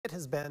It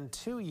has been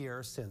 2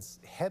 years since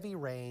heavy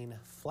rain,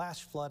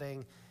 flash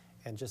flooding,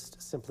 and just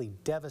simply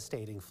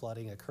devastating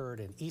flooding occurred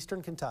in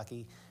eastern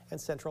Kentucky and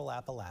central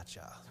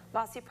Appalachia.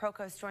 Lassie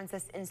Prokos joins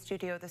us in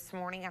studio this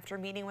morning after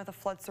meeting with a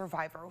flood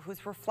survivor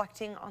who's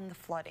reflecting on the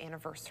flood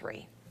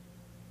anniversary.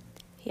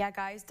 Yeah,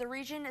 guys, the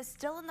region is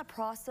still in the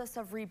process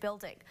of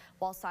rebuilding.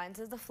 While signs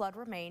of the flood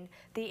remain,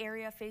 the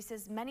area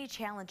faces many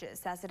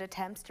challenges as it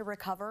attempts to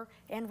recover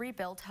and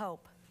rebuild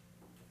hope.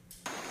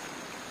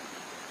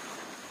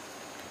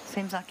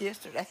 Seems like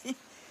yesterday.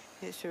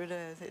 It sure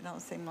does. It don't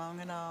seem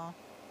long at all.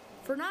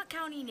 For Knott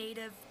County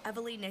native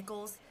Evalie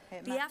Nichols,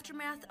 the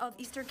aftermath of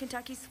eastern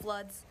Kentucky's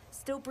floods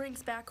still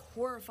brings back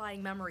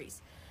horrifying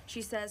memories.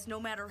 She says no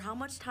matter how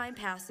much time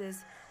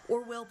passes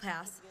or will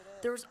pass,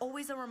 there's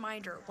always a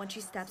reminder when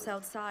she steps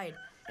outside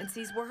and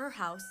sees where her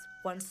house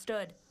once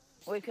stood.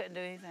 We couldn't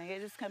do anything.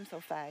 It just come so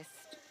fast.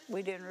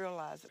 We didn't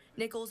realize it.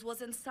 Nichols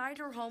was inside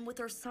her home with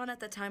her son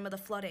at the time of the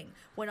flooding,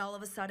 when all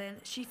of a sudden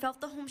she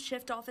felt the home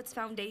shift off its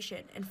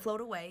foundation and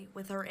float away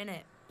with her in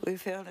it. We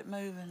felt it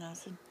moving. I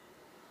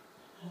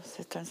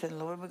said,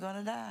 Lord, we're going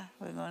to die.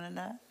 We're going to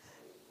die.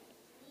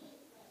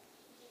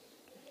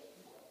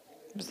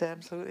 It was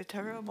absolutely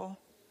terrible.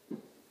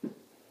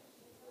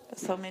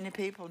 So many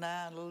people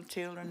died, little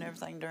children,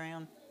 everything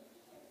drowned.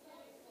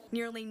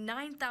 Nearly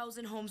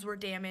 9,000 homes were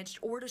damaged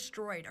or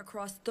destroyed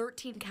across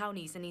 13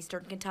 counties in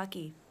eastern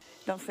Kentucky.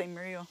 Don't seem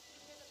real.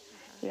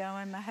 Yeah, I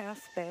want my house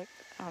back.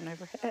 I'll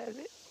never have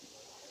it.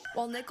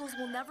 While Nichols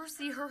will never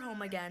see her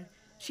home again,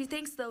 she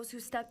thanks those who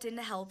stepped in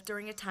to help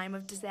during a time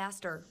of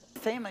disaster.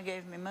 FEMA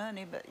gave me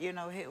money, but you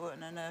know, it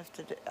wasn't enough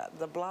to do.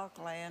 The block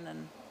land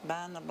and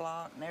buying the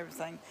block and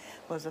everything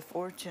was a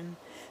fortune.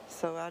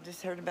 So I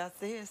just heard about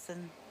this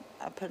and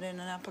I put in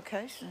an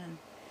application and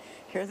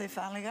here they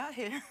finally got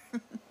here.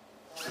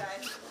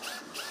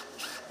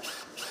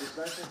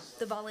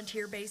 The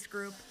volunteer-based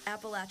group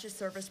Appalachia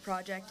Service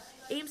Project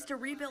aims to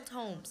rebuild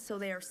homes so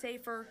they are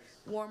safer,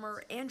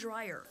 warmer, and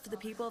drier for the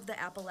people of the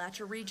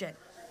Appalachia region,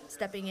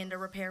 stepping in to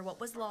repair what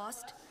was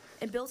lost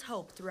and build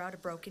hope throughout a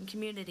broken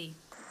community.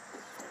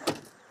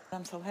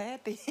 I'm so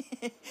happy.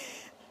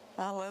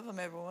 I love them,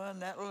 everyone.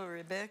 That little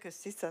Rebecca,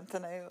 she's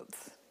something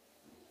else.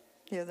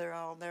 Yeah, they're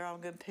all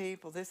good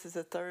people. This is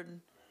the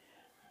third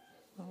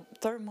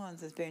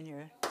ones that's been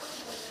here.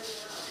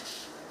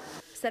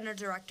 Center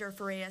Director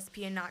for ASP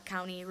in Knott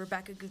County,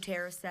 Rebecca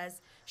Gutierrez, says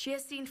she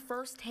has seen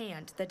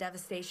firsthand the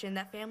devastation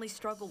that families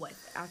struggle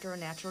with after a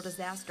natural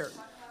disaster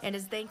and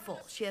is thankful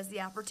she has the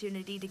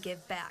opportunity to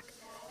give back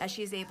as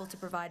she is able to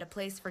provide a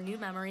place for new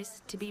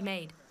memories to be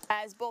made.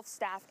 As both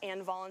staff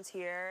and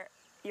volunteer,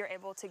 you're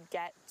able to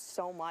get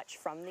so much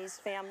from these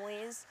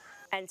families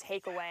and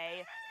take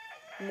away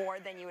more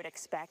than you would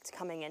expect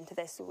coming into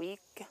this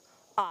week.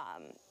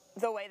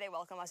 The way they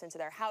welcome us into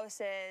their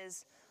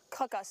houses,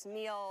 cook us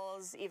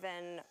meals,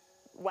 even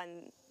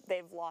when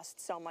they've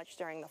lost so much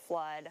during the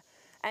flood,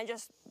 and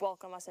just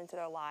welcome us into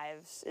their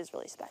lives is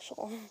really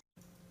special.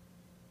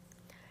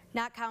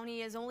 Knott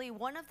County is only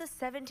one of the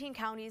 17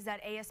 counties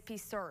that ASP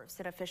serves,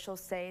 and officials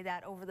say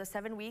that over the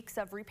 7 weeks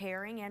of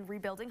repairing and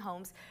rebuilding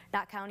homes,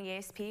 Knott County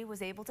ASP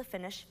was able to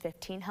finish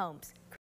 15 homes.